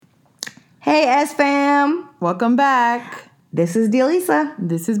Hey, S fam. Welcome back. This is Delisa.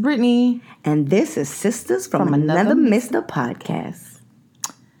 This is Brittany. And this is Sisters from Another Mister podcast.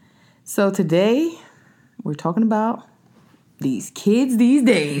 So today, we're talking about these kids these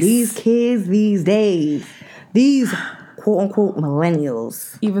days. These kids these days. These quote-unquote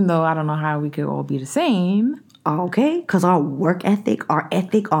millennials. Even though I don't know how we could all be the same. Okay? Because our work ethic,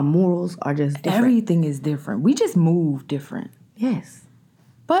 our morals are just different. Everything is different. We just move different. Yes.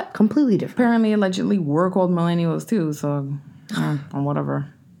 But completely different. Apparently, allegedly, we're called millennials too, so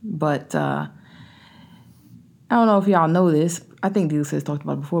whatever. But I don't know if y'all know this. I think Delisa has talked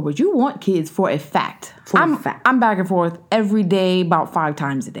about it before, but you want kids for a fact. I'm back and forth every day, about 5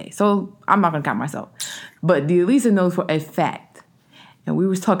 times a day. So I'm not going to count myself. But Delisa knows for a fact. And we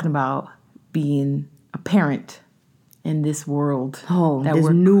was talking about being a parent in this world. Oh, this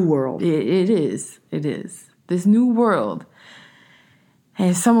new world. It is. This new world.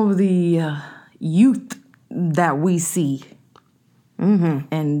 And some of the youth that we see.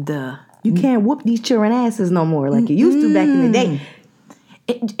 Mm-hmm. And you can't whoop these children asses no more like you used to back in the day.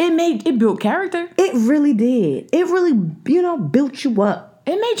 It built character. It really did. It really, built you up.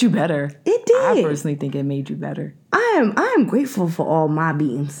 It made you better. It did. I personally think it made you better. I am grateful for all my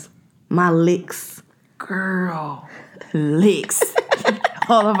beatings. My licks. Girl. Licks.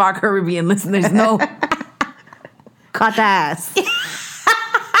 All of our Caribbean listeners know. Caught the ass.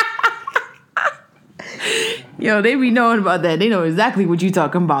 Yo, they be knowing about that. They know exactly what you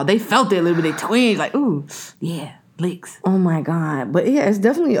talking about. They felt it a little bit. They twinged like, ooh, yeah, licks. Oh my God. But yeah, it's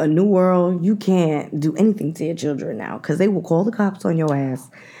definitely a new world. You can't do anything to your children now because they will call the cops on your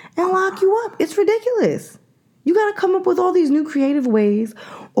ass and lock you up. It's ridiculous. You got to come up with all these new creative ways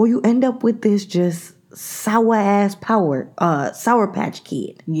or you end up with this just sour Patch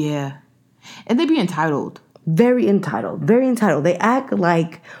Kid. Yeah. And they be entitled. Very entitled. Very entitled. They act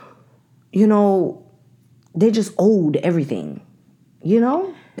like, they just owed everything,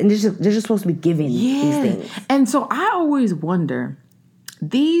 And they're just supposed to be given these things. And so I always wonder,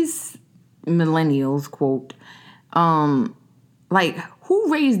 these millennials, quote, who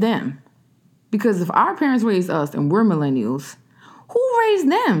raised them? Because if our parents raised us and we're millennials, who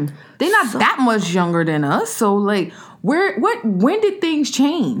raised them? They're not that much younger than us. So when did things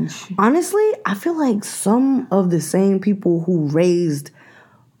change? Honestly, I feel like some of the same people who raised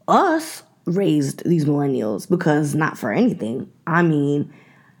us raised these millennials because not for anything. I mean,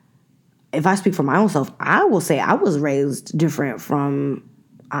 if I speak for my own self, I will say I was raised different from,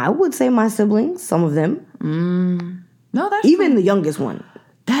 I would say, my siblings, some of them. No, that's even true. The youngest one.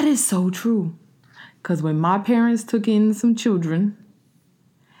 That is so true. Because when my parents took in some children,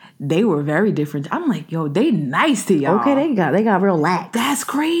 they were very different. I'm like, yo, they nice to y'all. Okay, they got real lax. That's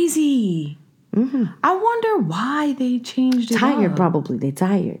crazy. Mm-hmm. I wonder why they changed it. Tired, probably. They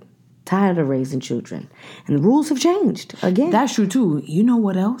tired of raising children. And the rules have changed again. That's true, too. You know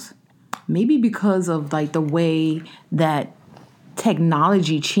what else? Maybe because of, the way that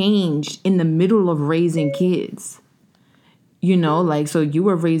technology changed in the middle of raising kids. So you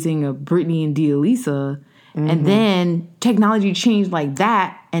were raising a Brittany and Delisa, and then technology changed like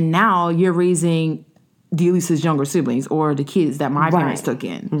that, and now you're raising Delisa's younger siblings or the kids that my parents took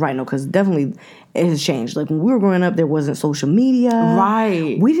in. Right, no, because definitely it has changed. Like when we were growing up, there wasn't social media.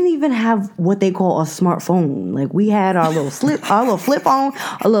 Right. We didn't even have what they call a smartphone. Like we had our little flip phone,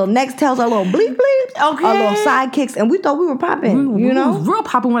 our little Nextels, our little bleep bleep, our little sidekicks, and we thought we were popping. We was real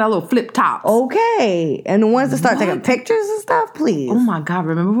popping with our little flip tops. Okay, and the ones that start taking pictures and stuff, please. Oh my God!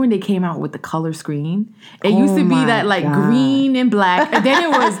 Remember when they came out with the color screen? It used to be that green and black, and then it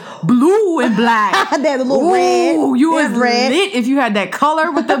was blue and black. That little red. You was red lit if you had that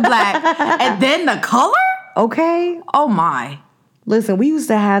color with the black, and then the color. Okay. Oh my. Listen, we used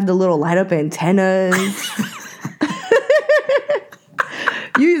to have the little light up antennas.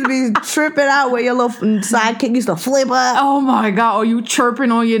 You used to be tripping out where your little sidekick used to flip up. Oh my God. Or you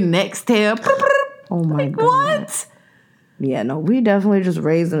chirping on your Nextel. Oh my God. What? Yeah, no, we definitely just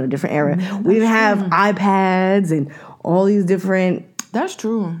raised in a different era. We didn't have iPads and all these different... That's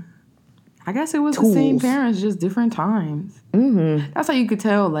true. I guess it was tools. The same parents, just different times. Mm-hmm. That's how you could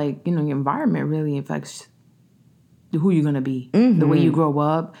tell, your environment really affects who you're going to be. Mm-hmm. The way you grow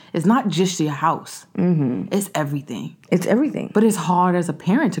up. It's not just your house. Mm-hmm. It's everything. It's everything. But it's hard as a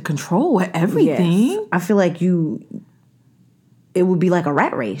parent to control everything. Yes. I feel like it would be like a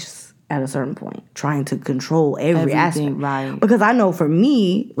rat race at a certain point, trying to control every aspect. Right. Because I know for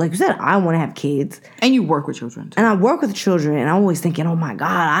me, like you said, I want to have kids. And you work with children, too. And I work with children, and I'm always thinking, oh my God,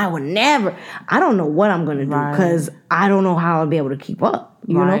 I would never, I don't know what I'm going to do because I don't know how I'll be able to keep up.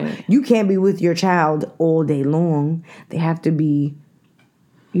 You know? You can't be with your child all day long. They have to be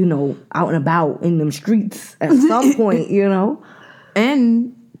out and about in them streets at some point,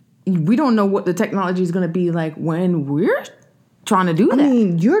 And we don't know what the technology is going to be like when we're trying to do that. I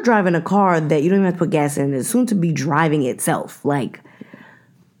mean, you're driving a car that you don't even have to put gas in. It's soon to be driving itself. Like,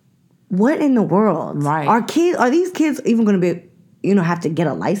 what in the world? Right. Are these kids even going to be, have to get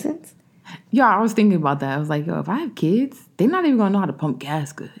a license? Yeah, I was thinking about that. I was like, yo, if I have kids, they're not even going to know how to pump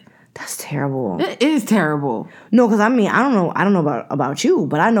gas good. That's terrible. It is terrible. No, because I don't know about you,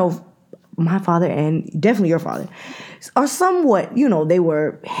 but I know my father and definitely your father are somewhat, they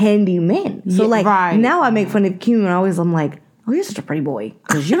were handy men. So right. Now I make fun of Q and I'm like, oh, you're such a pretty boy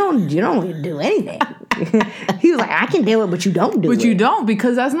because you don't do anything. He was like, I can do it, but you don't do it. But you don't,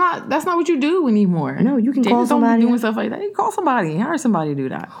 because that's not what you do anymore. No, you can call somebody. Don't be doing stuff like that. You call somebody. Hire somebody to do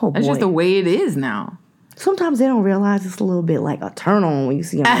that. Oh, that's just the way it is now. Sometimes they don't realize it's a little bit like a turn on when you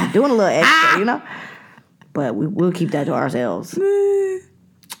see them doing a little extra, But we'll keep that to ourselves,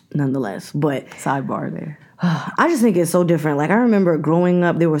 nonetheless. But sidebar there. I just think it's so different. Like, I remember growing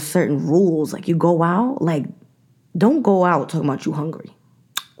up, there were certain rules. Like, you go out, like, don't go out talking about you hungry.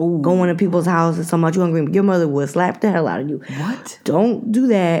 Ooh. Going to people's houses talking about you hungry. Your mother would slap the hell out of you. What? Don't do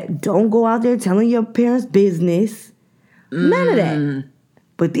that. Don't go out there telling your parents' business. None of that.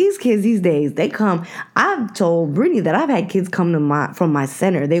 But these kids these days, they come. I've told Brittany that I've had kids come from my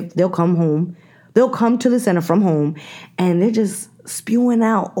center. They'll come home. They'll come to the center from home, and they're just spewing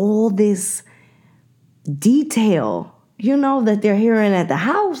out all this detail, that they're hearing at the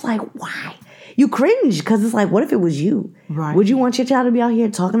house. Like, why? You cringe because it's like, what if it was you? Right. Would you want your child to be out here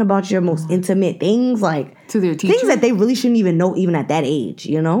talking about your most intimate things, like to their teacher? Things that they really shouldn't even know, even at that age,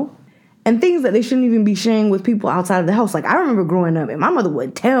 And things that they shouldn't even be sharing with people outside of the house. Like, I remember growing up, and my mother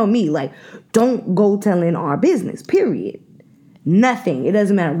would tell me, like, don't go telling our business, period. Nothing. It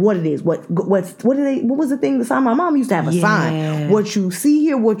doesn't matter what it is. What was the thing? The sign? My mom used to have a sign. What you see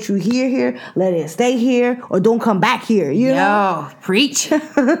here, what you hear here, let it stay here, or don't come back here. You know? Preach.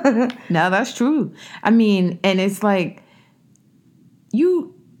 No, that's true. I mean, and it's like,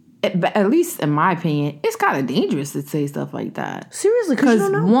 at least in my opinion, it's kind of dangerous to say stuff like that. Seriously, because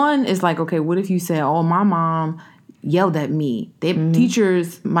one is like, okay, what if you say, oh, my mom yelled at me?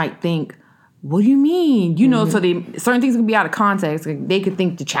 Teachers might think, what do you mean? So certain things can be out of context. They could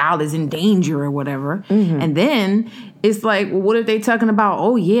think the child is in danger or whatever. And then it's like, well, what if they talking about,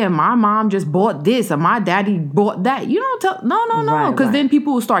 oh yeah, my mom just bought this or my daddy bought that? You don't tell, no. Because then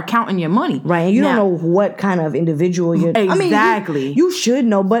people will start counting your money. Right. And you don't know what kind of individual you're. Exactly. I mean, you should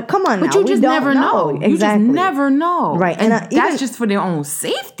know, but come on now. But you just never know. Exactly. You just never know. Right. And that's just for their own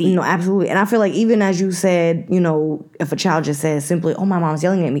safety. No, absolutely. And I feel like even as you said, if a child just says simply, oh, my mom's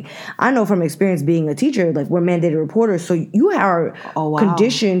yelling at me. I know from experience being a teacher, like, we're mandated reporters, so you are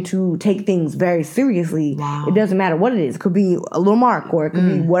conditioned to take things very seriously. Wow. It doesn't matter what it is. It could be a little mark, or it could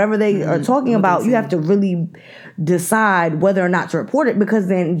be whatever they are talking about. You have to really decide whether or not to report it, because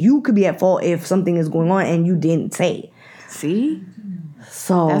then you could be at fault if something is going on and you didn't say. See?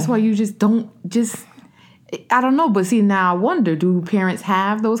 So that's why you just don't I don't know, but see, now I wonder, do parents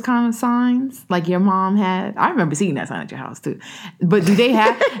have those kind of signs like your mom had? I remember seeing that sign at your house too. But do they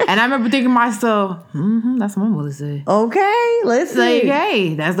have? And I remember thinking to myself, that's what my mother said. Okay, let's see. Like,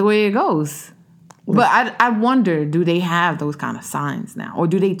 hey, that's the way it goes. But I wonder, do they have those kind of signs now? Or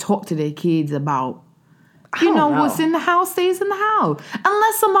do they talk to their kids about, what's in the house stays in the house?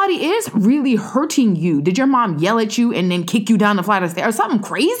 Unless somebody is really hurting you. Did your mom yell at you and then kick you down the flight of stairs or something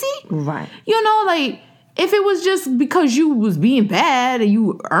crazy? Right. Like, if it was just because you was being bad and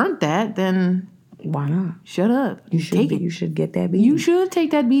you earned that, then why not? Shut up. You should get that beating. You should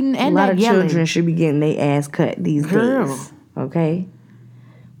take that beating and that yelling. A lot of children should be getting their ass cut these days. Okay?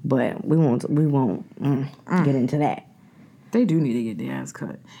 But we won't get into that. They do need to get their ass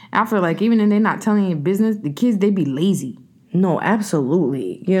cut. I feel like even if they're not telling you business, the kids, they be lazy. No,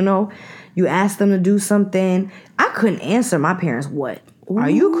 absolutely. You ask them to do something. I couldn't answer my parents what. Ooh. Are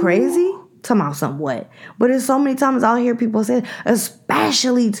you crazy? Talking about something what? But there's so many times I'll hear people say,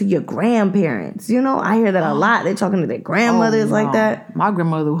 especially to your grandparents. I hear that a lot. They're talking to their grandmothers like that. My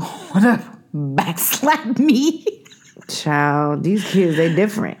grandmother would have backslapped me. Child, these kids, they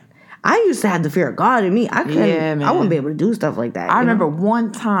different. I used to have the fear of God in me. I wouldn't be able to do stuff like that. I remember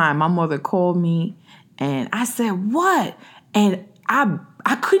one time my mother called me and I said, what? And I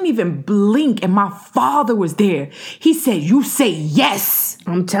couldn't even blink and my father was there. He said, you say yes.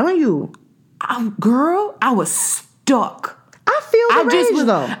 I'm telling you. Girl, I was stuck. I feel the rage,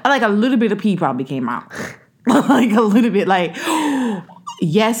 though. Like a little bit of pee probably came out. Like a little bit like,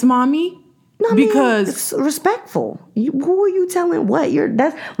 yes, mommy. No, because it's respectful. Who are you telling what?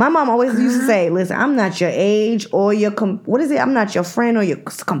 That's my mom always used to say, listen, I'm not your age or your what is it? I'm not your friend or your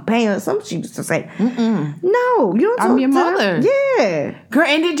companion. Something she used to say. No, you don't. I'm your mother. Yeah, girl,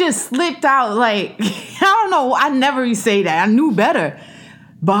 and it just slipped out like I don't know. I never used to say that. I knew better,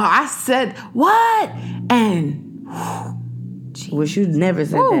 but I said what and. Wish you never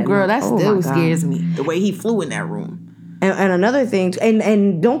said that. Oh, girl, that still my God. scares me. The way he flew in that room. And another thing,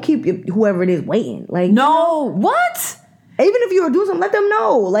 and don't keep whoever it is waiting. Like No, what? even if you were doing something, let them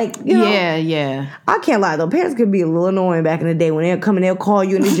know. Like Yeah. I can't lie though. Parents could be a little annoying back in the day when they'll come and they'll call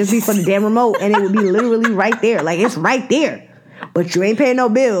you and it just be for the damn remote and it would be literally right there. Like it's right there. But you ain't paying no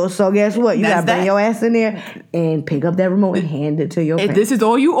bills, so guess what? You gotta bring your ass in there and pick up that remote and hand it to your parents. This is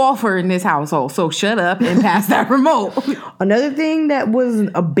all you offer in this household, so shut up and pass that remote. Another thing that was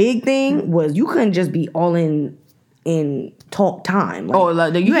a big thing was you couldn't just be all in talk time.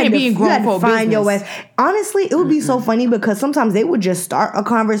 Like, you can't be in grown folk business. Your ass. Honestly, it would be so funny because sometimes they would just start a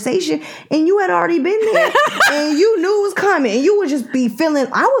conversation and you had already been there and you knew it was coming and you would just be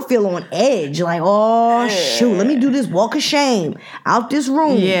I would feel on edge like, oh shoot, let me do this walk of shame out this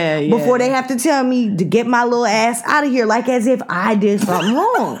room before they have to tell me to get my little ass out of here like as if I did something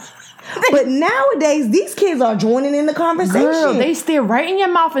wrong. But nowadays, these kids are joining in the conversation. Girl, they stare right in your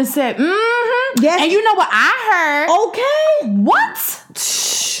mouth and said, Yes. And you know what I heard? Okay.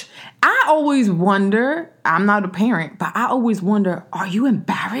 What? I always wonder, I'm not a parent, but I always wonder, are you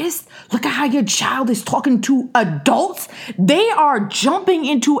embarrassed? Look at how your child is talking to adults. They are jumping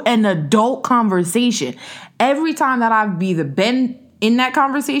into an adult conversation. Every time that I've either been in that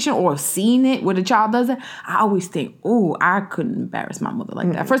conversation or seen it where the child does it, I always think, oh, I couldn't embarrass my mother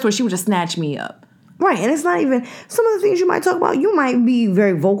like that. First of all, she would just snatch me up. Right, and it's not even, some of the things you might talk about, you might be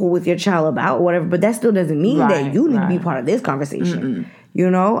very vocal with your child about or whatever, but that still doesn't mean that you need to be part of this conversation. You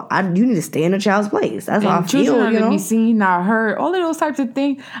know, you need to stay in a child's place. That's how I feel, children are to be seen, not heard, all of those types of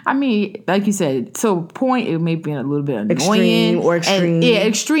things. I mean, like you said, so point, it may be a little bit annoying. Extreme.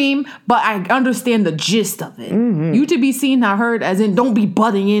 Extreme, but I understand the gist of it. You to be seen, not heard, as in don't be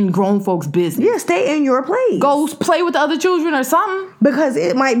butting in grown folks' business. Yeah, stay in your place. Go play with the other children or something. Because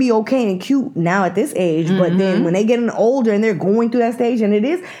it might be okay and cute now at this age, but then when they get older and they're going through that stage, and it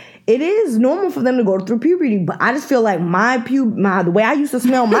is normal for them to go through puberty, but I just feel like the way I used to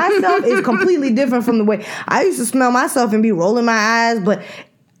smell myself is completely different from the way I used to smell myself and be rolling my eyes, but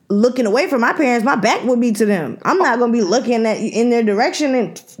looking away from my parents, my back would be to them. I'm not going to be looking in their direction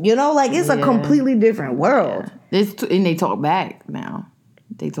and, it's a completely different world. Yeah. And they talk back now.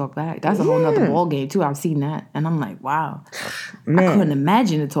 They talk back. That's a whole nother ball game too. I've seen that. And I'm like, wow. Man. I couldn't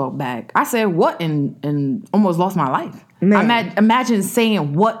imagine to talk back. I said what and almost lost my life. Imagine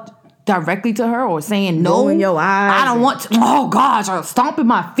saying what directly to her or saying no in your eyes. I don't want to. Oh gosh, or stomping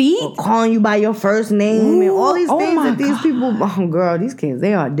my feet. Or calling you by your first name and all these things that these people, oh girl, these kids,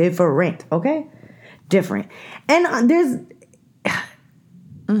 they are different, okay? Different. And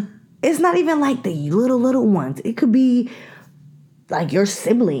it's not even like the little ones. It could be like your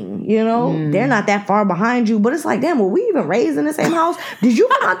sibling, They're not that far behind you, but it's like, damn, were we even raised in the same house? Did you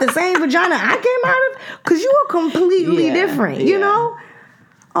come out the same vagina I came out of? Because you are completely different, you know?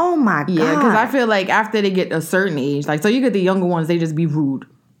 Oh my God. Yeah, because I feel like after they get a certain age, like, so you get the younger ones, they just be rude.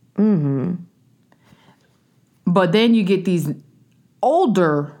 But then you get these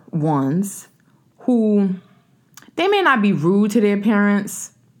older ones who, they may not be rude to their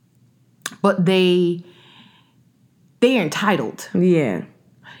parents, but they're entitled. Yeah.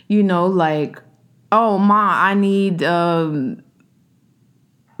 Like, oh, Ma, I need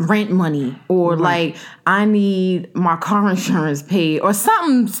rent money, or like I need my car insurance paid, or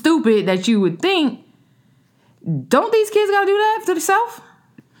something stupid that you would think, don't these kids gotta do that for themselves?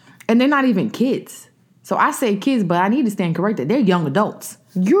 And they're not even kids. So I say kids, but I need to stand corrected. They're young adults.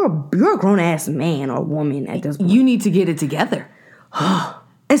 You're a grown ass man or woman at this point. You need to get it together.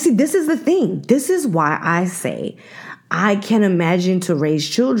 And see, this is the thing. This is why I say I can imagine to raise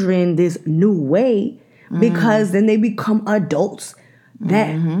children this new way, because then they become adults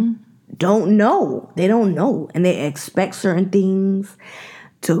that don't know. They don't know. And they expect certain things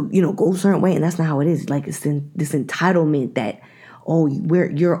to, go a certain way. And that's not how it is. Like, it's this entitlement that,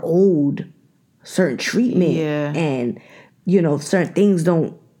 you're old, certain treatment. Yeah. And, certain things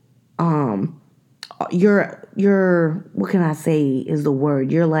don't, you're, what can I say is the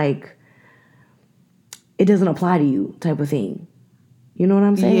word? You're like, it doesn't apply to you type of thing. You know what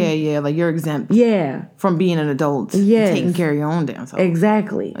I'm saying? Yeah, like you're exempt. Yeah. From being an adult. Yes. Taking care of your own damn self.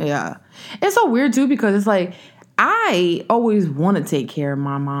 Exactly. Yeah. It's so weird too, because it's like, I always want to take care of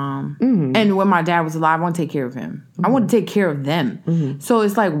my mom. And when my dad was alive, I want to take care of him. I want to take care of them. So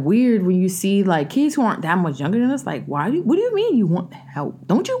it's like weird when you see like kids who aren't that much younger than us. Like, what do you mean you want help?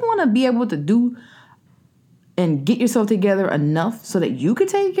 Don't you want to be able to do and get yourself together enough so that you could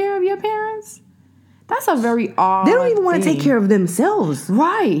take care of your parents? That's a very odd They don't even want to thing. take care of themselves.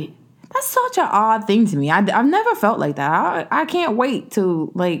 Right. That's such an odd thing to me. I've never felt like that. I can't wait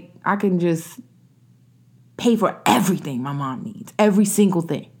till, like, I can just pay for everything my mom needs. Every single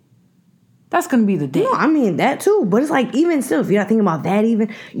thing. That's going to be the day. No, I mean, that too. But it's like, even still, if you're not thinking about that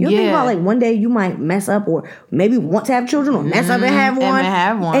even, you think about like one day you might mess up or maybe want to have children or mess up and have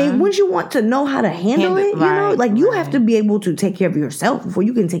one. And wouldn't you want to know how to handle it? You know, like you have to be able to take care of yourself before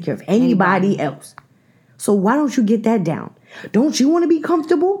you can take care of anybody else. So why don't you get that down? Don't you want to be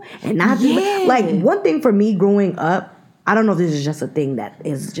comfortable and not be like one thing for me growing up? I don't know if this is just a thing that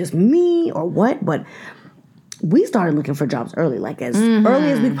is just me or what, but we started looking for jobs early, like as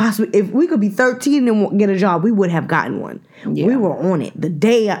early as we possibly. If we could be 13 and get a job, we would have gotten one. Yeah. We were on it. The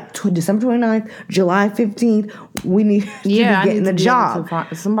day, December 29th, July 15th, we need to be getting a job.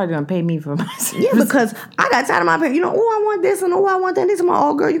 Somebody gonna pay me for my service. Yeah, because I got tired of my parents. You know, I want this and I want that. This is my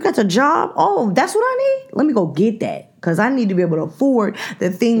old girl. You got a job? Oh, that's what I need? Let me go get that. Because I need to be able to afford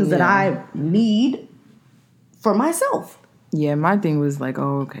the things that I need for myself. Yeah, my thing was like,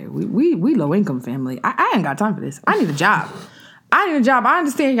 oh, okay, we low income family. I ain't got time for this. I need a job. I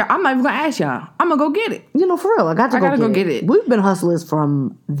understand y'all. I'm not even gonna ask y'all. I'm gonna go get it. You know, for real, I gotta go get it. it. We've been hustlers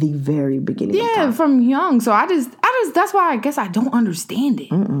from the very beginning. Yeah, from young. So I just that's why I guess I don't understand it.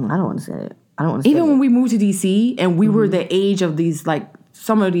 I don't understand it. Even when we moved to DC and we were the age of these, like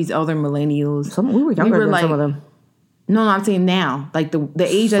some of these other millennials. We were younger than some of them. No, I'm saying now, like the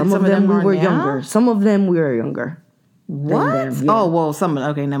age that some of them we were now? younger. Some of them we were younger. What? Yeah. Oh, well,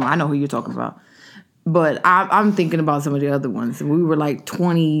 okay, never mind. I know who you're talking about. But I'm thinking about some of the other ones. We were like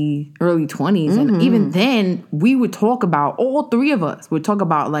 20, early 20s. And even then, we would talk about, all three of us would talk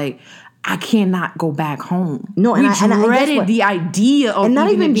about, like, I cannot go back home. No, we dreaded the idea of not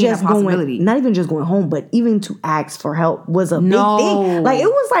even just not even just going home, but even to ask for help was a big thing. Like, it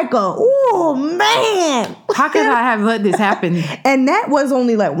was like oh, man. How could I have let this happen? And that was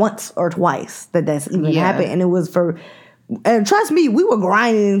only like once or twice that's even happened. And it was for... And trust me, we were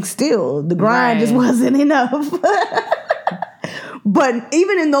grinding still. The grind just wasn't enough. But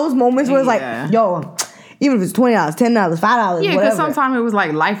even in those moments where it's like, yo, even if it's $20, $10, $5, yeah, because sometimes it was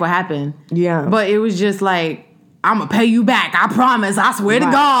like life would happen. Yeah. But it was just like, I'm going to pay you back. I promise. I swear to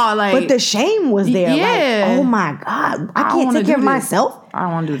God. Like, but the shame was there. Yeah. Like, oh my God. I can't take care of myself. I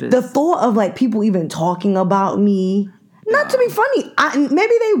don't want to do this. The thought of like people even talking about me, not to be funny.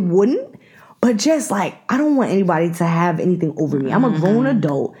 Maybe they wouldn't. But just like, I don't want anybody to have anything over me. I'm a grown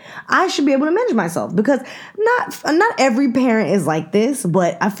adult. I should be able to manage myself because not every parent is like this,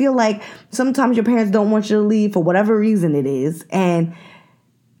 but I feel like sometimes your parents don't want you to leave for whatever reason it is. And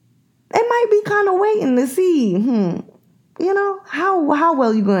they might be kind of waiting to see, you know, how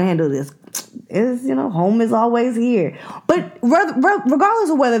well you going to handle this. Home is always here. But regardless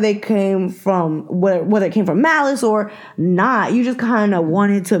of whether they came from, whether it came from malice or not, you just kind of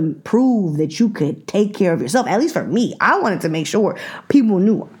wanted to prove that you could take care of yourself. At least for me, I wanted to make sure people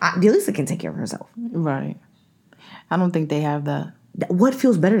knew Delisa can take care of herself. Right. I don't think they have that. What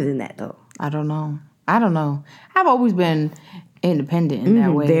feels better than that, though? I don't know. I've always been independent in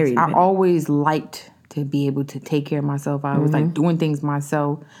that way. Very I always liked to be able to take care of myself. I was like doing things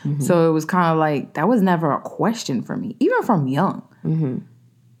myself. So it was kind of like, that was never a question for me, even from young.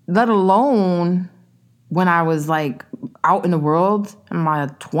 Let alone when I was like out in the world in my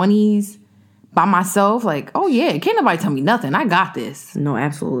 20s by myself, like, oh yeah, can't nobody tell me nothing. I got this. No,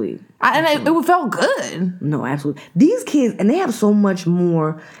 absolutely. It felt good. No, absolutely. These kids, and they have so much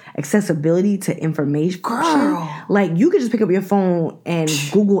more accessibility to information. Girl. Like, you could just pick up your phone and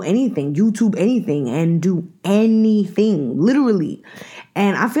Google anything, YouTube anything, and do anything, literally.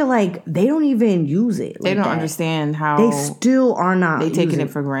 And I feel like they don't even use it. They don't understand how... They still are not They taking it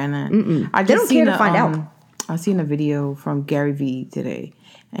for granted. They don't care to find out. I seen a video from Gary Vee today,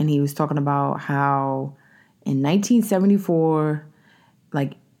 and he was talking about how in 1974,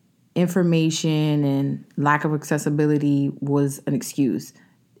 like, information and lack of accessibility was an excuse.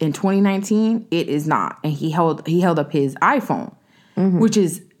 In 2019, it is not. And he held up his iPhone, which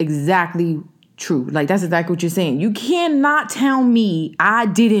is exactly true. Like, that's exactly what you're saying. You cannot tell me I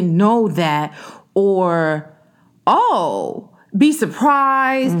didn't know that, or, oh, be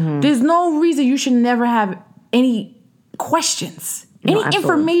surprised. There's no reason you should never have any questions. Any absolutely.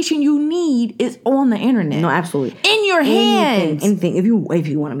 information you need is on the internet. No, absolutely. In your hands. Anything. If you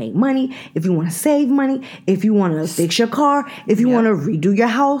want to make money, if you want to save money, if you want to fix your car, if you want to redo your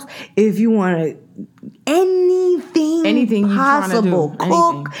house, if you want to anything possible,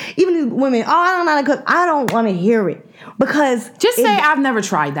 cook. Even if women, I don't know how to cook. I don't want to hear it because just say I've never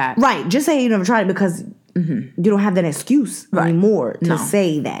tried that. Right. Just say you never tried it because you don't have that excuse anymore to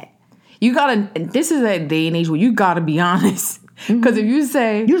say that. You gotta. This is a day and age where you gotta be honest. Because if you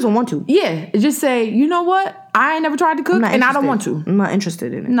say... You just don't want to. Yeah. Just say, you know what? I ain't never tried to cook and I don't want to. I'm not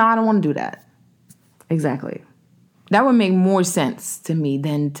interested in it. No, I don't want to do that. Exactly. That would make more sense to me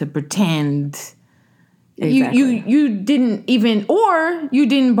than to pretend... Exactly. You didn't even... Or you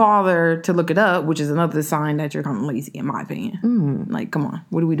didn't bother to look it up, which is another sign that you're kind of lazy, in my opinion. Like, come on.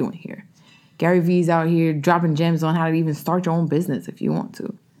 What are we doing here? Gary Vee's out here dropping gems on how to even start your own business if you want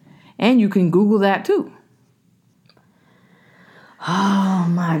to. And you can Google that too. Oh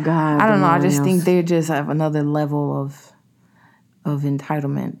my God. I don't know. I just think they just have another level of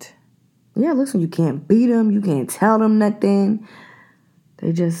entitlement. Yeah, listen, you can't beat them. You can't tell them nothing.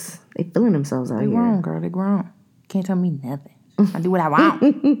 They feeling themselves out here. They grown, girl. They grown. Can't tell me nothing. I do what I want.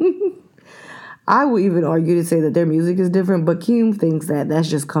 I would even argue to say that their music is different, but Keem thinks that that's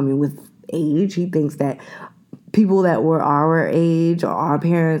just coming with age. He thinks that people that were our age or our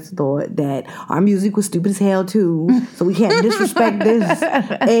parents thought that our music was stupid as hell too. So we can't disrespect this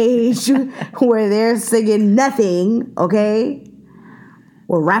age where they're singing nothing, okay?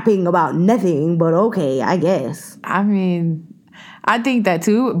 Or rapping about nothing, but okay, I guess. I mean, I think that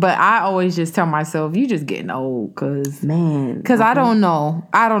too, but I always just tell myself, you just getting old, cause I don't know.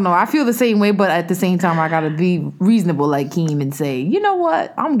 I feel the same way, but at the same time, I gotta be reasonable like Keem and say, you know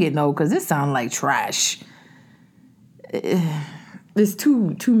what? I'm getting old because this sounds like trash. There's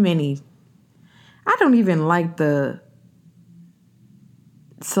too many. I don't even like the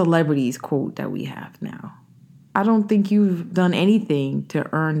celebrities quote that we have now. I don't think you've done anything to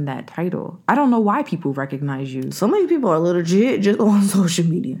earn that title. I don't know why people recognize you. So many people are legit just on social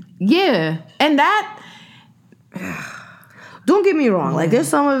media. Yeah. And that... Don't get me wrong. Like, there's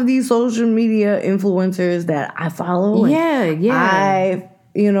some of these social media influencers that I follow. Yeah. I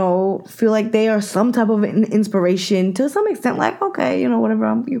feel like they are some type of an inspiration to some extent. Like, okay,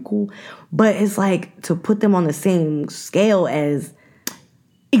 whatever, you're cool. But it's like to put them on the same scale as...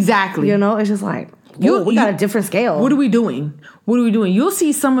 Exactly. It's just like... we got a different scale. What are we doing? You'll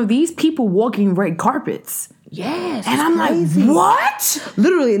see some of these people walking red carpets. Yes. And I'm crazy. Like, what?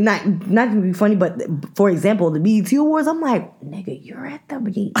 Literally, not to be funny, but for example, the BET Awards, I'm like, nigga, you're at the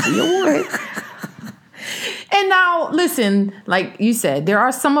BET Awards. And now, listen, like you said, there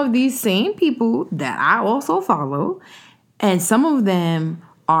are some of these same people that I also follow, and some of them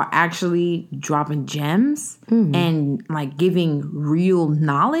are actually dropping gems and like giving real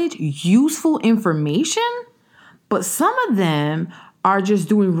knowledge, useful information. But some of them are just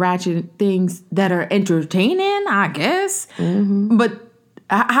doing ratchet things that are entertaining, I guess. But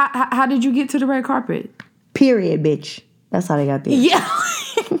how did you get to the red carpet? Period, bitch. That's how they got there. Yeah.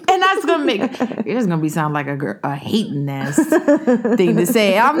 And that's gonna sound like a hating ass thing to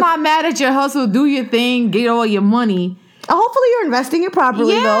say. I'm not mad at your hustle. Do your thing. Get all your money. Hopefully you're investing it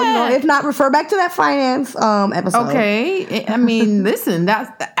properly, though. If not, refer back to that finance episode. Okay. I mean, listen,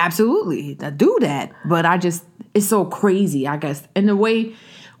 that's absolutely do that. But it's so crazy, I guess, in the way,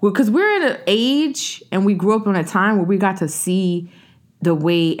 because we're in an age and we grew up in a time where we got to see the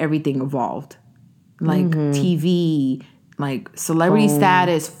way everything evolved, like TV, like celebrity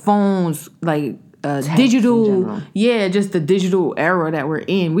status, phones, like digital, just the digital era that we're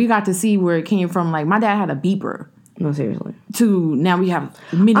in. We got to see where it came from. Like my dad had a beeper. No, seriously. To now we have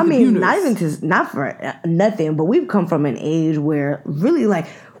mini computers. Not for nothing, but we've come from an age where really like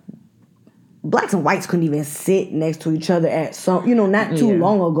blacks and whites couldn't even sit next to each other at some, not too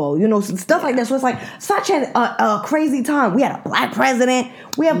long ago, stuff like that. So it's like such a crazy time. We had a black president.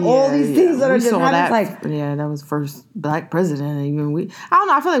 We have all these things that are just happening. That was first black president. And even I don't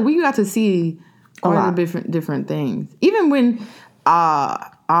know. I feel like we got to see all the different things. Even when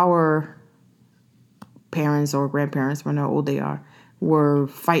our parents or grandparents, when how old they are, were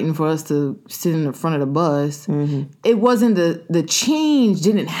fighting for us to sit in the front of the bus. It wasn't the change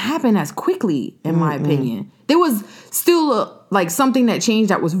didn't happen as quickly, in my opinion. There was still something that changed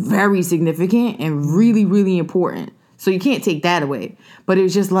that was very significant and really, really important. So you can't take that away. But it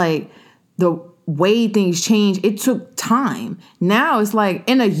was just like the way things change, it took time. Now it's like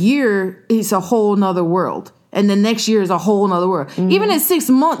in a year, it's a whole nother world. And the next year is a whole nother world. Even in 6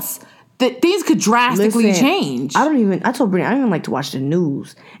 months, things could drastically change. I told Brittany, I don't even like to watch the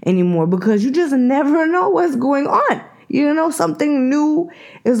news anymore because you just never know what's going on. You know, something new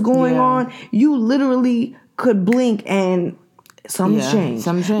is going on. You literally could blink and something changed.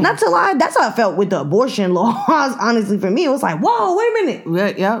 Not to lie, that's how I felt with the abortion laws. Honestly, for me, it was like, whoa, wait a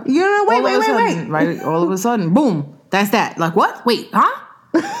minute. Yeah. You know, wait. Right, all of a sudden, boom. That's that. Like, what? Wait, huh?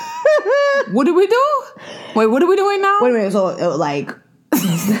 What did we do? Wait, what are we doing now? Wait a minute. So, like,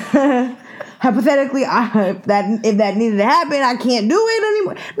 hypothetically, if that needed to happen, I can't do it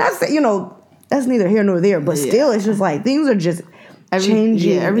anymore. Not say, that's neither here nor there. But still, it's just like things are just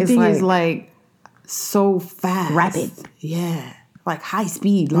changing. Yeah, everything is like so fast, rapid. Yeah, like high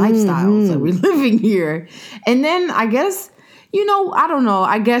speed lifestyles that we're living here. And then I guess I don't know.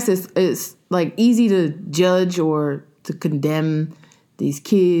 I guess it's like easy to judge or to condemn these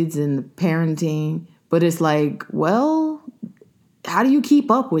kids and the parenting, but it's like, well, how do you keep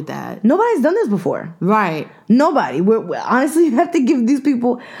up with that? Nobody's done this before. Right. Nobody. We're honestly, you have to give these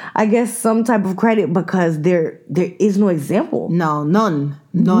people, I guess, some type of credit because there is no example. No, none.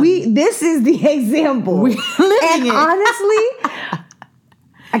 This is the example. We're living it. Honestly,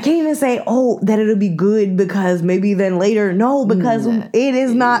 I can't even say, that it'll be good because maybe then later. No, because it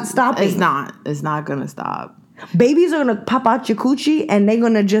is not stopping. It's not. It's not going to stop. Babies are going to pop out your coochie and they're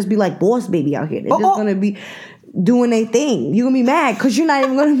going to just be like boss baby out here. They're just going to be doing their thing. You're going to be mad because you're not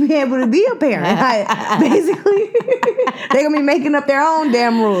even going to be able to be a parent. Basically, they're going to be making up their own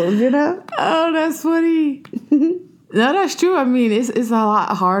damn rules, Oh, that's funny. No, that's true. I mean, it's a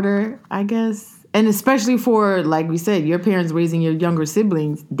lot harder, I guess. And especially for, like we said, your parents raising your younger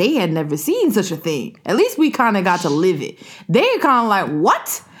siblings, they had never seen such a thing. At least we kind of got to live it. They kind of like,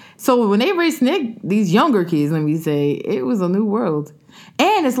 what? So when they raised these younger kids, let me say, it was a new world.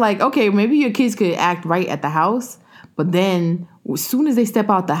 And it's like, okay, maybe your kids could act right at the house, but then as soon as they step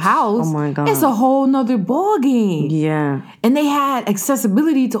out the house, oh my God, it's a whole nother ball game. Yeah. And they had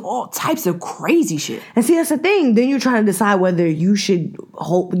accessibility to all types of crazy shit. And see, that's the thing. Then you're trying to decide whether you should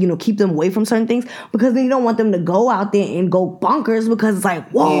keep them away from certain things because then you don't want them to go out there and go bonkers because it's like,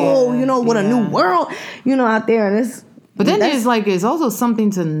 whoa, what a new world, out there. And it's, but then there's also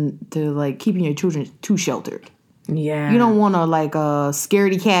something to like keeping your children too sheltered. Yeah. You don't want to like a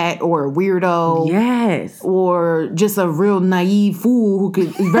scaredy cat or a weirdo. Yes. Or just a real naive fool who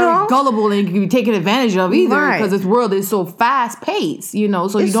could be very gullible and can be taken advantage of either because this world is so fast paced, So it's you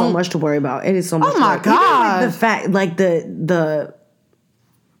don't so much to worry about. It is so much. Oh my God. The fact, like the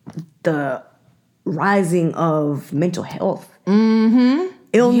rising of mental health. Mm-hmm.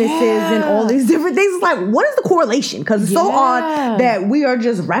 Illnesses and all these different things. It's like, what is the correlation? Because it's so odd that we are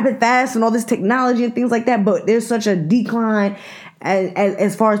just rapid fast and all this technology and things like that, but there's such a decline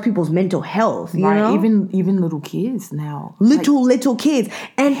as far as people's mental health. You know? Even little kids now, little kids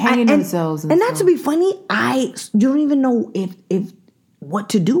and hanging themselves, and not to be funny, you don't even know if what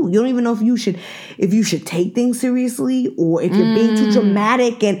to do. You don't even know if you should take things seriously or if you're being too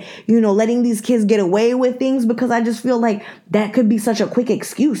dramatic and, letting these kids get away with things because I just feel like that could be such a quick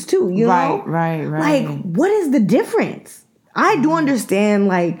excuse too, know? Right. Like, what is the difference? I do understand,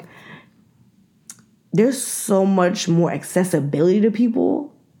 like, there's so much more accessibility to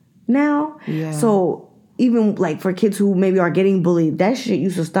people now. Yeah. So even like for kids who maybe are getting bullied, that shit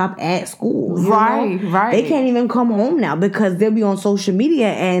used to stop at school. Right. They can't even come home now because they'll be on social media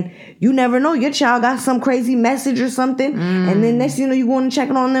and you never know. Your child got some crazy message or something. And then next you going and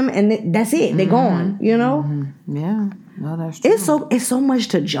checking on them and that's it. They're gone, Yeah. No, that's true. It's so much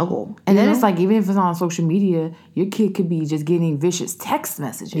to juggle. And then it's like, even if it's on social media, your kid could be just getting vicious text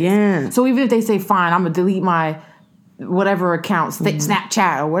messages. Yeah. So even if they say, fine, I'm going to delete my whatever account,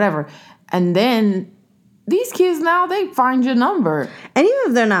 Snapchat or whatever. And then these kids now, they find your number. And even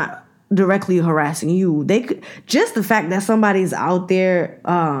if they're not directly harassing you, they could, just the fact that somebody's out there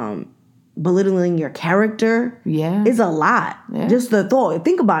belittling your character is a lot. Yeah. Just the thought.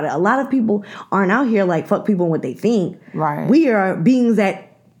 Think about it. A lot of people aren't out here like fuck people and what they think. Right. We are beings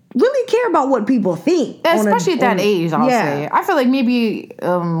that really care about what people think. Especially at that age, I'll say. I feel like maybe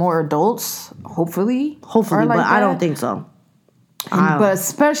more adults, hopefully. Hopefully, but I don't think so. But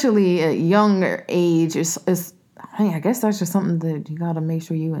especially at younger age, I guess that's just something that you got to make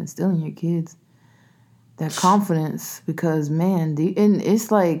sure you instill in your kids. That confidence, because man, and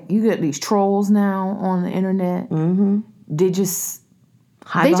it's like you get these trolls now on the internet. Mm-hmm. They just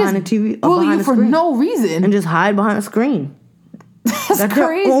hide behind the TV, bully you for no reason, and just hide behind a screen. That's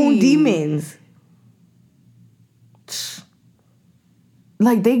crazy. Their own demons.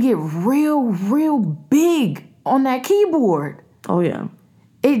 Like they get real big on that keyboard. Oh yeah.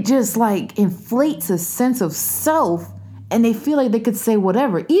 It just like inflates a sense of self, and they feel like they could say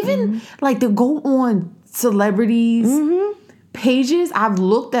whatever. Even like to go on celebrities pages. I've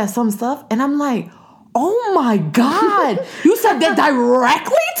looked at some stuff and I'm like, Oh my God. You said that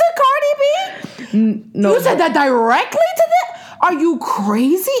directly to Cardi B? No, you said that directly to them? Are you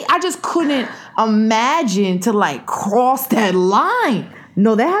crazy? I just couldn't imagine to like cross that line.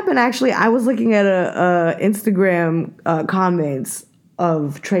 No, that happened actually. I was looking at a Instagram comments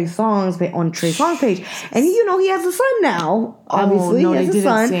of Trey Songz on Trey Songz page, and he has a son now. Obviously, no, he has they a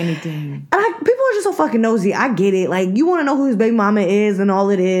son. didn't say anything. And people are just so fucking nosy. I get it. Like, you want to know who his baby mama is and all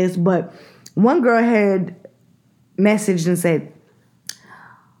it is, but one girl had messaged and said,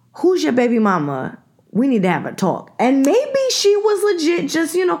 "Who's your baby mama? We need to have a talk." And maybe she was legit,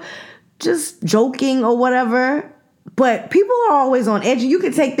 just joking or whatever. But people are always on edge. You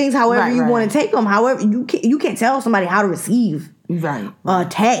can take things however you want to take them. However, you can't tell somebody how to receive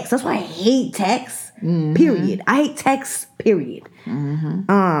text. That's why I hate text. Mm-hmm. Period. I hate text. Period.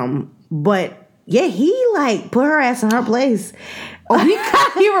 Mm-hmm. But yeah, he like put her ass in her place. Oh,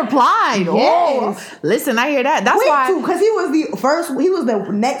 he replied. Yes. Oh, listen, I hear that. That's why. Because he was the first. He was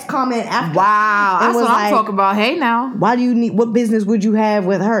the next comment after. Wow, that's what I'm talking about. Hey, now, why do you need? What business would you have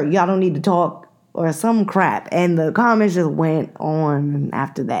with her? Y'all don't need to talk or some crap. And the comments just went on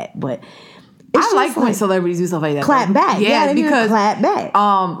after that. But I like when celebrities do stuff like that. Clap back, yeah, because clap back.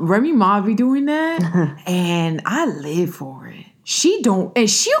 Remy Ma be doing that, and I live for it. She'll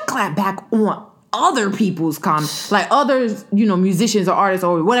clap back on other people's comments, like others, musicians or artists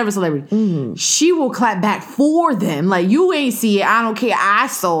or whatever celebrity. Mm-hmm. She will clap back for them. Like, you ain't see it, I don't care, I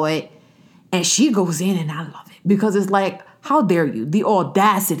saw it. And she goes in, and I love it because it's like, how dare you? The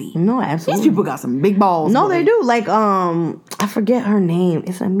audacity. No, absolutely. These people got some big balls. No, they do. Like, I forget her name.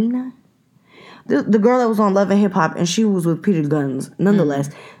 It's Amina. The girl that was on Love and Hip Hop, and she was with Peter Guns. Nonetheless,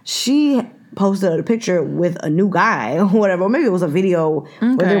 she posted a picture with a new guy or whatever. Or maybe it was a video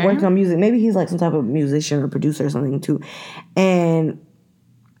where they're working on music. Maybe he's like some type of musician or producer or something too. And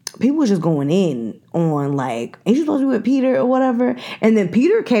people were just going in on like, ain't you supposed to be with Peter or whatever? And then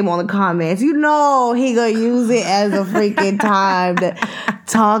Peter came on the comments. He gonna use it as a freaking time to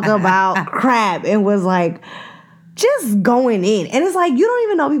talk about crap, and was like just going in. And it's like, you don't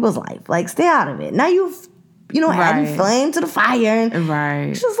even know people's life. Like, stay out of it. Now you've adding flame to the fire. And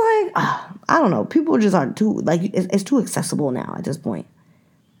it's just like, I don't know. People just are too, like, it's too accessible now at this point.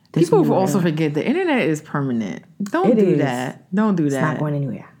 People also forget the internet is permanent. Don't do that. It's not going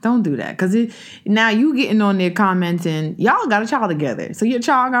anywhere. Don't do that. Because now you getting on there commenting, y'all got a child together. So your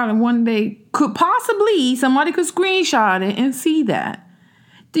child got it one day, somebody could screenshot it and see that.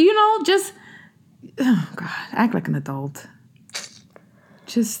 Just, oh God, act like an adult.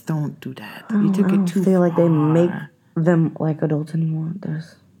 Just don't do that. You took it too far. I feel like they make them like adults anymore.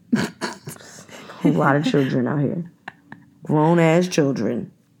 There's a lot of children out here. Grown-ass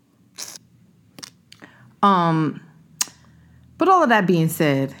children. But all of that being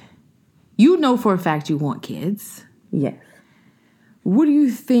said, you know for a fact you want kids. Yes. What do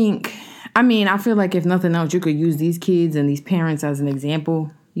you think? I mean, I feel like if nothing else, you could use these kids and these parents as an example,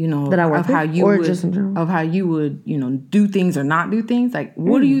 that I work of how you would, do things or not do things. Like,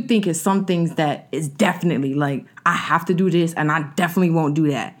 what do you think is some things that is definitely like, I have to do this and I definitely won't do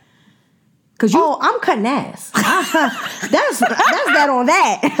that? I'm cutting ass. That's that on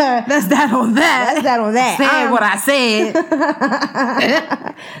that. That's that on that. That's that on that. Saying what I said.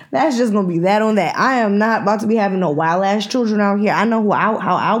 That's just gonna be that on that. I am not about to be having no wild ass children out here. I know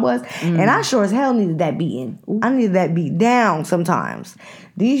how I was, and I sure as hell needed that beating. I needed that beat down sometimes.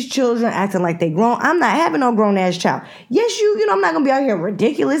 These children acting like they grown. I'm not having no grown ass child. Yes, I'm not gonna be out here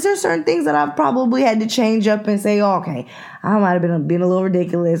ridiculous. There's certain things that I've probably had to change up and say, okay, I might have been being a little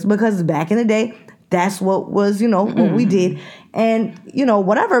ridiculous, because back in the day, that's what was, what we did, and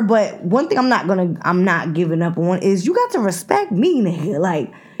whatever. But one thing I'm not giving up on is you got to respect me, nigga.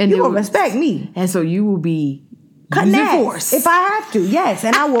 Like, and you will respect me, and so you will be cutting force if I have to. Yes,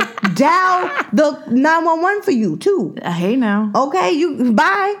 and I will dial the 911 for you too. Hey now, okay, you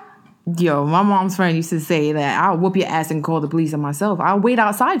bye. Yo, my mom's friend used to say that I'll whoop your ass and call the police on myself. I'll wait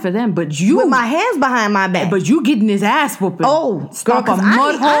outside for them, but you with my hands behind my back. But you getting his ass whooping. Oh, stomp a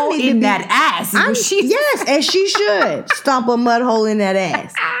mud hole in that ass. Yes, and she should stomp a mud hole in that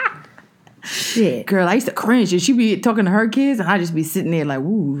ass. Shit, girl, I used to cringe, and she be talking to her kids, and I just be sitting there like,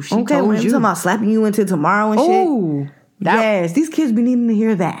 "Ooh, she okay, told you." Talking about slapping you until tomorrow and shit. Oh, yes, these kids be needing to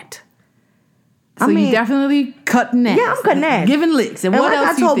hear that. So you definitely cutting ass. Yeah, I'm cutting ass. Giving licks. And what like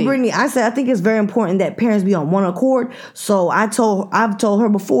else I told you think? Brittany, I said I think it's very important that parents be on one accord. So I've told her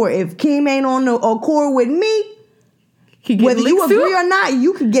before, if Kim ain't on the accord with me, whether you agree or not,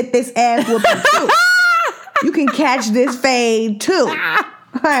 you can get this ass whooping too. You can catch this fade too.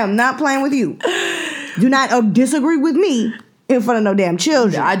 I am not playing with you. Do not disagree with me in front of no damn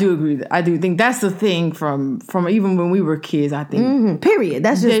children. I do agree. I do think that's the thing from even when we were kids. I think period.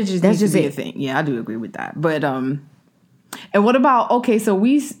 That's just be it. a thing. Yeah, I do agree with that. But and what about so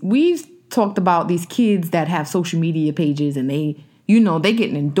we've talked about these kids that have social media pages and they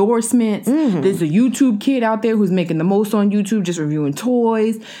getting endorsements. There's a YouTube kid out there who's making the most on YouTube, just reviewing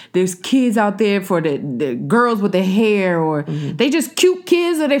toys. There's kids out there for the girls with the hair, or they just cute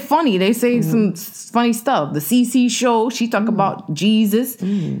kids, or they funny. They say some funny stuff. The CC show, she talk about Jesus.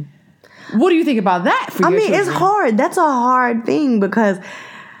 What do you think about that for your children? It's hard. That's a hard thing because,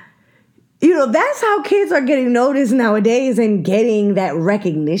 that's how kids are getting noticed nowadays and getting that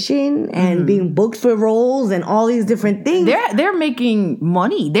recognition and being booked for roles and all these different things. They're making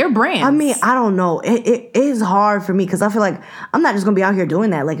money. They're brands. I don't know. It is hard for me because I feel like I'm not just going to be out here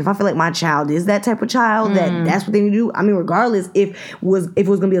doing that. Like, if I feel like my child is that type of child, that's what they need to do. Regardless if it was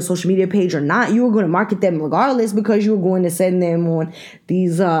going to be a social media page or not, you were going to market them regardless because you were going to send them on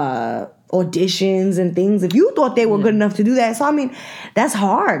these auditions and things if you thought they were good enough to do that. So that's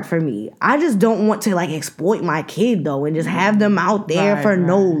hard for me. I just don't want to exploit my kid though and just have them out there for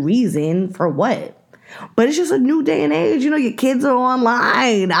no reason. For what? But it's just a new day and age. Your kids are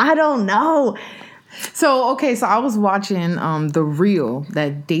online. I don't know. So I was watching The Real,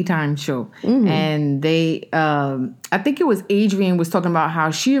 that daytime show, and they I think it was Adrienne was talking about how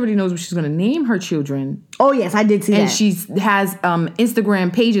she already knows what she's going to name her children. Oh yes, I did see that. And she has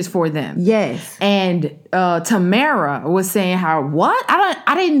Instagram pages for them. Yes. And Tamara was saying how, what?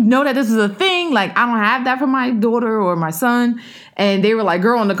 I didn't know that this was a thing. Like, I don't have that for my daughter or my son. And they were like,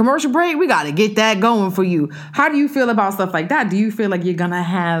 girl, on the commercial break, we got to get that going for you. How do you feel about stuff like that? Do you feel like you're going to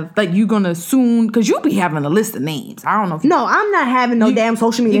have, you're going to soon, because you'll be having a list of names. I don't know if No, I'm not having no damn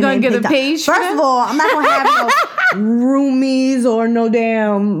social media. You're going to get a page? First of all, I'm not going to have no roomies or no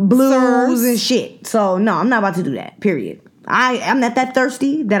damn blues and shit. So, no, I'm not about to do that, period. I'm not that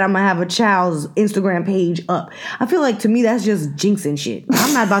thirsty that I'm going to have a child's Instagram page up. I feel like, to me, that's just jinxing shit.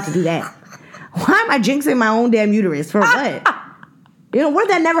 I'm not about to do that. Why am I jinxing my own damn uterus? For what? What if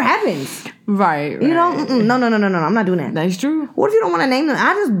that never happens? Right. No, I'm not doing that. That's true. What if you don't want to name them?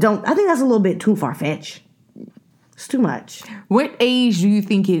 I just don't. I think that's a little bit too far-fetched. It's too much. What age do you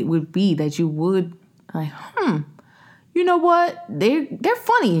think it would be that you would, you know what? They're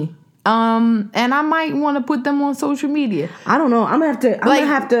funny. And I might want to put them on social media. I don't know. I'm gonna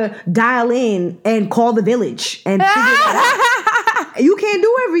have to dial in and call the village and figure that out. You can't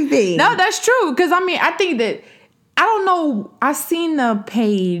do everything. No, that's true. Because I think that, I don't know. I seen the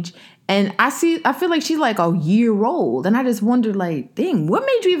page and I feel like she's like a year old, and I just wondered, dang, what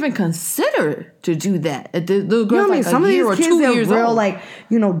made you even consider to do that? The girl's some of these kids are real,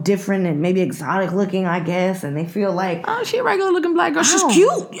 old. different and maybe exotic looking, I guess, and they feel like, oh, she a regular looking black girl. She's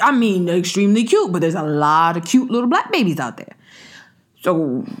cute. Extremely cute, but there's a lot of cute little black babies out there.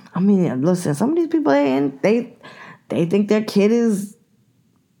 So, listen, some of these people, they think their kid is,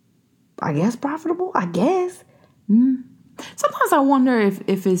 I guess, profitable. I guess. Sometimes I wonder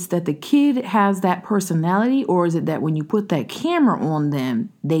if it's that the kid has that personality, or is it that when you put that camera on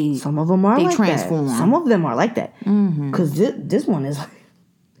them, some of them are like transform. That. Some of them are like that. Because this one is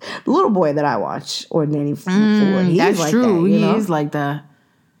the little boy that I watch or nanny for. That's like true. That, he is like that.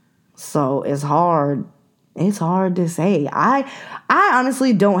 So it's hard. It's hard to say. I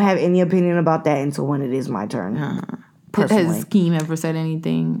honestly don't have any opinion about that until when it is my turn. Personally. Has Keem ever said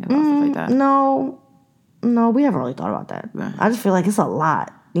anything about stuff like that? No, we haven't really thought about that. I just feel like it's a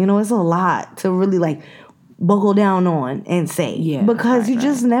lot. It's a lot to really buckle down on and say. Yeah, because you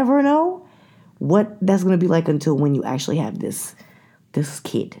just never know what that's going to be like until when you actually have this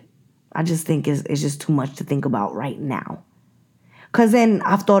kid. I just think it's just too much to think about right now. Because then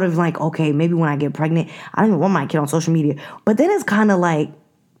I've thought of okay, maybe when I get pregnant, I don't even want my kid on social media. But then it's kind of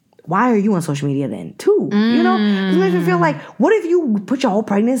why are you on social media then too? It makes me feel like, what if you put your whole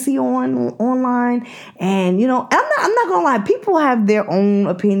pregnancy online and I'm not gonna lie, people have their own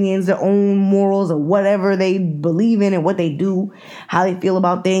opinions, their own morals, or whatever they believe in and what they do, how they feel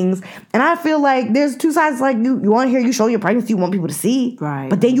about things. And I feel like there's two sides. You want to hear you show your pregnancy, you want people to see,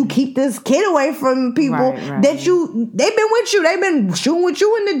 right? But then you keep this kid away from people that they've been with you, they've been shooting with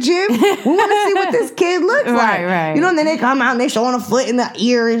you in the gym. We want to see what this kid looks like, right? And then they come out and they showing a foot in the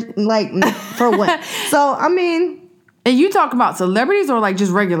ear. For what? So, And you talk about celebrities or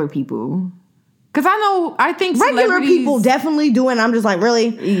just regular people? Because I think regular people definitely do, and I'm just really?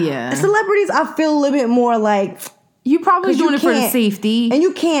 Yeah. Celebrities, I feel a little bit more you probably doing it for the safety. And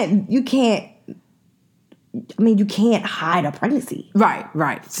you can't hide a pregnancy.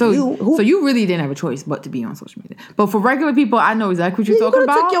 Right. So you really didn't have a choice but to be on social media. But for regular people, I know exactly what you're talking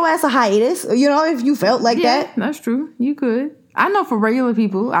about. You could have took your ass a hiatus, if you felt like that. That's true. You could. I know for regular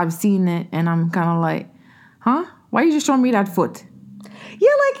people, I've seen it, and I'm kind of like, huh? Why you just showing me that foot? Yeah,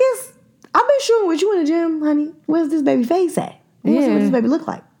 like I've been shooting with you in the gym, honey. Where's this baby face at? I want to see what this baby look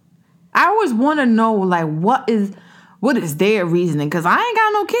like. I always want to know, like, what is their reasoning? Because I ain't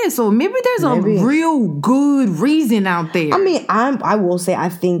got no kids, so maybe there's a real good reason out there. I mean, I will say I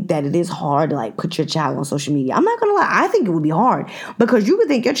think that it is hard to like put your child on social media. I'm not gonna lie, I think it would be hard because you could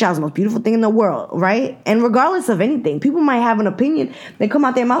think your child's the most beautiful thing in the world, right? And regardless of anything, people might have an opinion. They come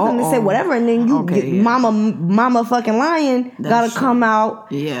out their mouth and they say whatever, and then mama fucking lying gotta come out,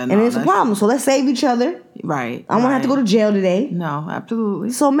 and it's a problem. So let's save each other. Right. I won't have to go to jail today. No,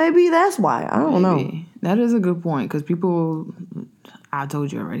 absolutely. So maybe that's why. I don't know. That is a good point because people, I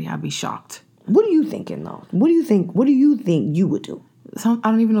told you already, I'd be shocked. What are you thinking though? What do you think you would do? I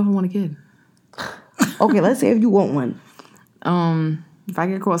don't even know if I want a kid. Okay, let's say if you want one. If I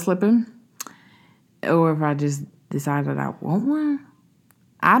get caught slipping, or if I just decide that I want one,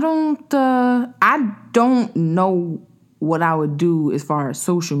 I don't know what I would do as far as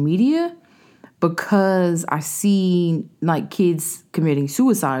social media. Because I see like kids committing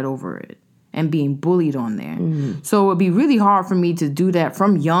suicide over it and being bullied on there. So it would be really hard for me to do that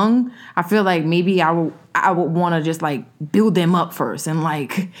from young. I feel like maybe I would want to just like build them up first and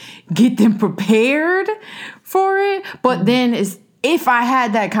like get them prepared for it. But then if I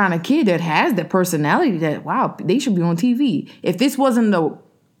had that kind of kid that has that personality that, wow, they should be on TV. If this wasn't the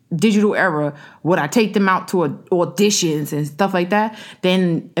digital era, would I take them out to auditions and stuff like that?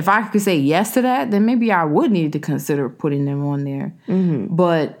 Then if I could say yes to that, then maybe I would need to consider putting them on there.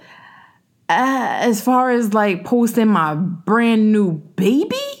 But as far as like posting my brand new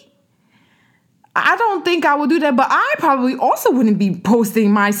baby, I don't think I would do that, but I probably also wouldn't be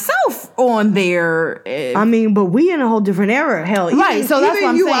posting myself on there. I mean, but we in a whole different era. Hell, right? So that's what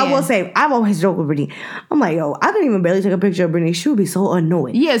I'm saying. I will say, I've always joked with Brittany. I'm like, yo, I couldn't even barely take a picture of Brittany. She would be so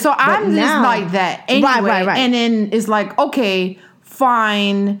annoyed. Yeah, so I'm just like that anyway. Right. And then it's like, okay,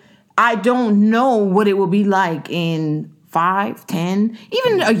 fine. I don't know what it will be like in 5, 10,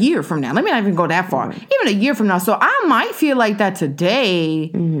 even a year from now. Let me not even go that far. Even a year from now. So I might feel like that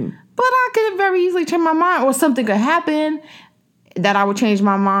today. But I could very easily change my mind, or something could happen that I would change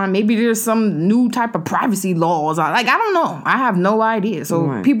my mind. Maybe there's some new type of privacy laws. I don't know. I have no idea.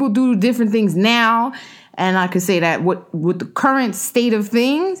 So people do different things now, and I could say that with the current state of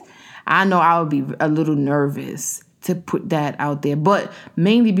things, I know I would be a little nervous to put that out there. But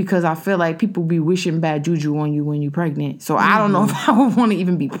mainly because I feel like people be wishing bad juju on you when you're pregnant. So I don't know if I would want to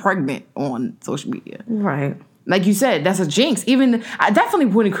even be pregnant on social media. Right. Like you said, that's a jinx. Even I definitely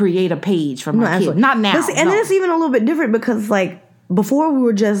wouldn't create a page for my kid. Not now. And it's even a little bit different because, like, before we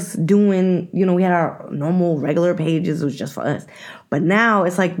were just doing, we had our normal regular pages. It was just for us. But now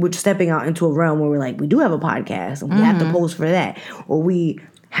it's like we're stepping out into a realm where we're like, we do have a podcast and we have to post for that. Or we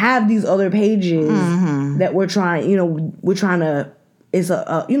have these other pages that we're trying to, it's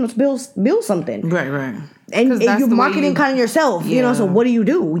to build something. Right. And you're marketing kind of yourself, so what do? You're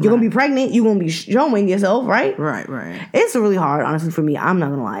going to be pregnant, you're going to be showing yourself, right? Right. It's really hard, honestly, for me. I'm not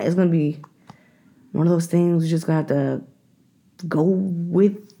going to lie. It's going to be one of those things you're just going to have to go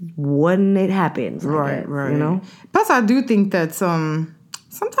with when it happens. Right. Plus, I do think that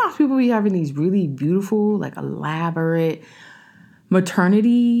sometimes people be having these really beautiful, like elaborate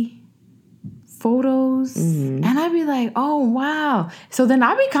maternity photos, and I'd be like, oh wow. So then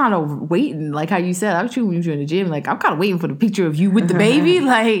I'd be kind of waiting, like how you said, I was shooting you in the gym, like I'm kind of waiting for the picture of you with the baby,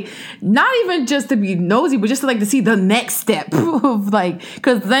 like not even just to be nosy, but just to see the next step of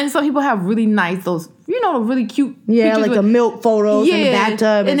because then some people have really nice those really cute like the milk photos in the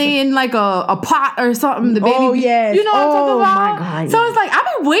bathtub, and then in like a pot or something, the baby. Oh yes. You know what I'm talking about? Oh my God. So it's like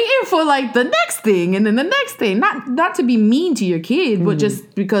I've been waiting for like the next thing and then the next thing, not to be mean to your kid, but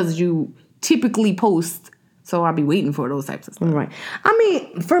just because you typically post, so I'll be waiting for those types of stuff. Right. I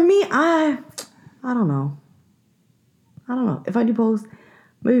mean, for me, I don't know. If I do post,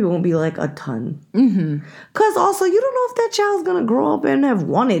 maybe it won't be like a ton. Because also, you don't know if that child's gonna grow up and have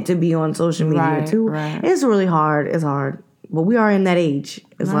wanted to be on social media too. Right. It's really hard. It's hard. But we are in that age.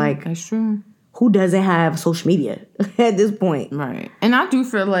 It's like, that's true. Who doesn't have social media at this point? Right. And I do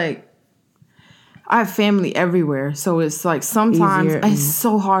feel like I have family everywhere, so it's like sometimes it's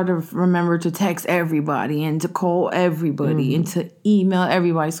so hard to remember to text everybody and to call everybody and to email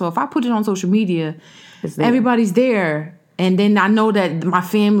everybody. So if I put it on social media, everybody's there. And then I know that my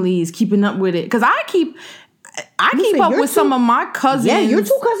family is keeping up with it. Because I keep said up your with some of my cousins. Yeah, your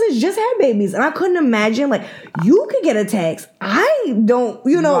two cousins just had babies, and I couldn't imagine like you could get a text. I don't,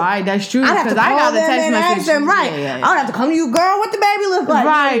 Right, that's true. I'd have to Because I call got a them text and message. ask them, right? Yeah. I would have to come to you, girl. What the baby look like?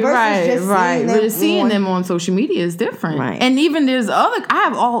 Right. But Just seeing them on social media is different. Right. And even I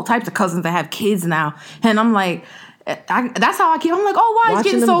have all types of cousins that have kids now, and I'm like, that's how I keep. I'm like, oh, why it's Watching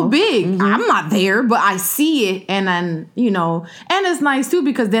getting them so go. big? I'm not there, but I see it, and then and it's nice too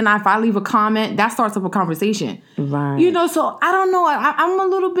because then if I leave a comment, that starts up a conversation. Right. So I don't know. I'm a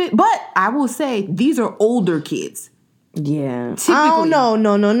little bit, but I will say these are older kids. Yeah. Typically. No.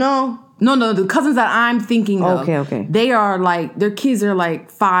 No, the cousins that I'm thinking of. Okay. They are like, their kids are like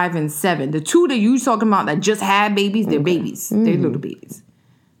 5 and 7. The two that you talking about that just had babies, they're babies. They're little babies.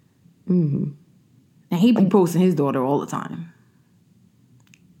 Mm-hmm. And he be posting his daughter all the time.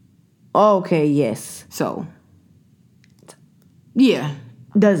 Okay, yes. So, yeah.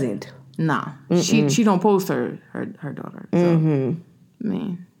 Doesn't. Nah. She don't post her daughter. So, I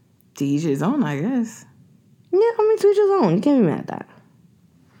mean, to each his own, I guess. Yeah, I mean, to each his own. You can't be mad at that.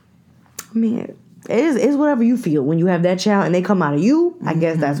 I mean, it's whatever you feel. When you have that child and they come out of you, I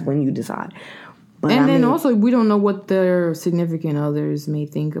guess that's when you decide. But and then also, we don't know what their significant others may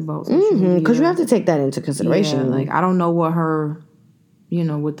think about social media. Because you have to take that into consideration. Yeah, like, I don't know what her,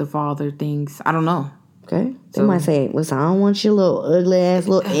 what the father thinks. I don't know. Okay? They might say, listen, I don't want your little ugly ass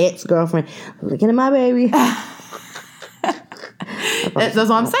little ex-girlfriend looking at my baby. That's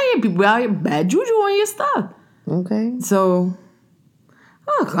what I'm saying. People out here, bad juju on your stuff. Okay. So,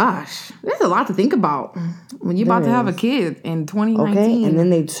 oh gosh, there's a lot to think about when you're about to have a kid in 2019. Okay, and then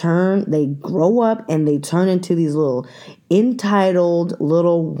they grow up and they turn into these little entitled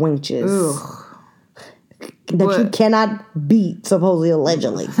little wenches. You cannot beat, supposedly,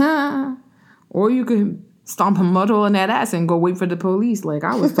 allegedly. Or you could stomp a muddle in that ass and go wait for the police like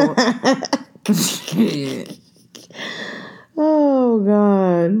I was told. Oh,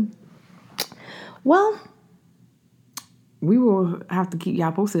 God. Well, we will have to keep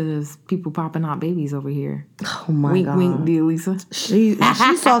y'all posted as people popping out babies over here. Oh, my wink, God. Wink, dear Lisa. She's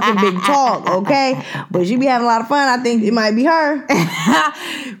talking big talk, okay? But she be having a lot of fun. I think it might be her.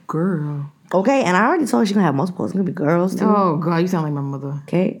 Girl. Okay, and I already told her she's going to have multiple. It's going to be girls, too. Oh, God, you sound like my mother.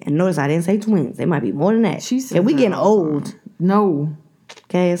 Okay, and notice I didn't say twins. They might be more than that. She said we getting old. No.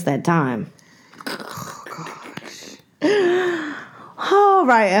 Okay, it's that time. Oh, gosh. All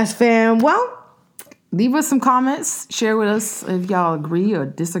right, S-Fam. Well, leave us some comments. Share with us if y'all agree or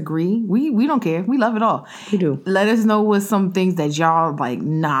disagree. We don't care. We love it all. We do. Let us know what some things that y'all like,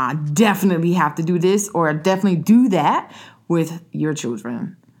 nah, definitely have to do this or definitely do that with your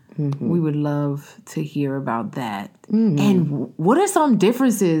children. Mm-hmm. We would love to hear about that. Mm-hmm. And what are some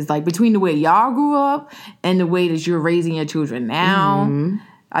differences like between the way y'all grew up and the way that you're raising your children now? Mm-hmm.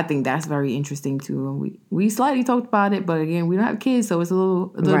 I think that's very interesting too. And we slightly talked about it, but again, we don't have kids, so it's a little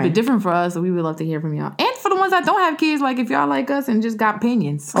bit different for us. So we would love to hear from y'all. And for the ones that don't have kids, like if y'all like us and just got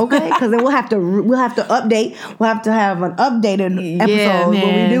opinions, okay? Because then we'll have to update. We'll have to have an updated episode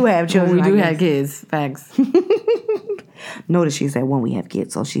when we do have children. When we do have kids. Facts. Notice she said when we have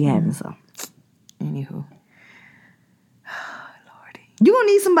kids, so she having some. Anywho. Lordy. You gonna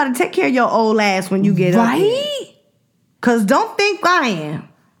need somebody to take care of your old ass when you get up. Right? Because don't think I am.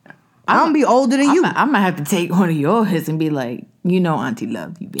 I'm going to be older than you. I'm going to have to take one of your hits and be like, Auntie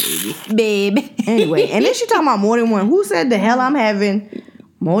love you, baby. Anyway, and then she talking about more than one. Who said the hell I'm having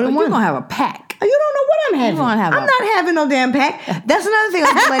more than one? You're going to have a pack. You don't know what I'm having. I'm not having no damn pack. That's another thing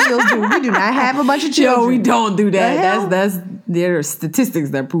millennials do. We do not have a bunch of children. No, we don't do that. There are statistics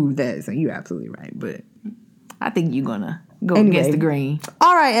that prove that. So you're absolutely right. But I think you're going to go against the grain.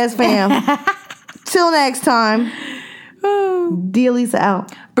 All right, S-Fam. Till next time. Dear Lisa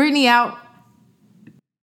out. Brittany out.